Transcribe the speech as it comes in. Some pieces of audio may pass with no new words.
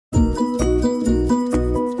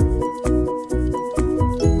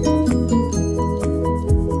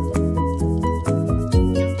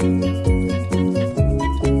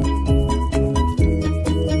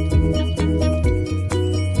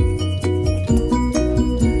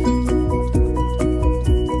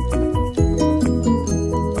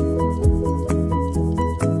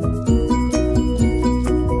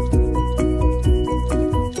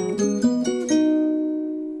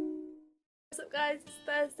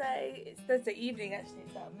Thursday. It's Thursday evening actually,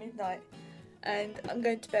 it's about midnight. And I'm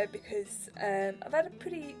going to bed because I've had a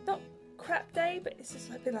pretty, not crap day, but it's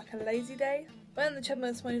just been like a lazy day. Went on the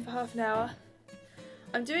treadmill this morning for half an hour.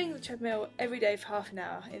 I'm doing the treadmill every day for half an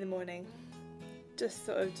hour in the morning. Just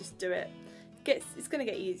do it. It's going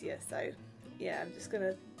to get easier, so yeah, I'm just going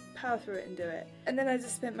to power through it and do it. And then I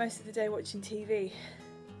just spent most of the day watching TV.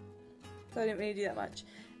 So I didn't really do that much.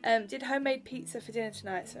 Did homemade pizza for dinner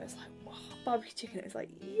tonight, so I was like, wow, barbecue chicken. It was like,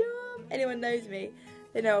 yum! Anyone knows me,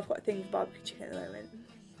 they know I've got a thing for barbecue chicken at the moment.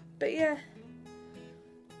 But yeah,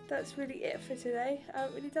 that's really it for today. I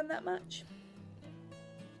haven't really done that much.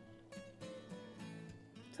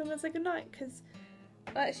 So I'm going to say goodnight because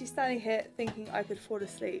I'm actually standing here thinking I could fall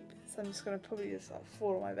asleep. So I'm just going to probably just like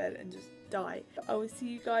fall on my bed and just die. I will see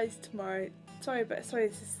you guys tomorrow. Sorry this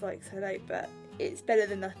is like so late, but it's better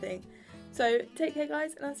than nothing. So take care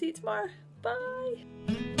guys, and I'll see you tomorrow.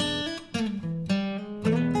 Bye!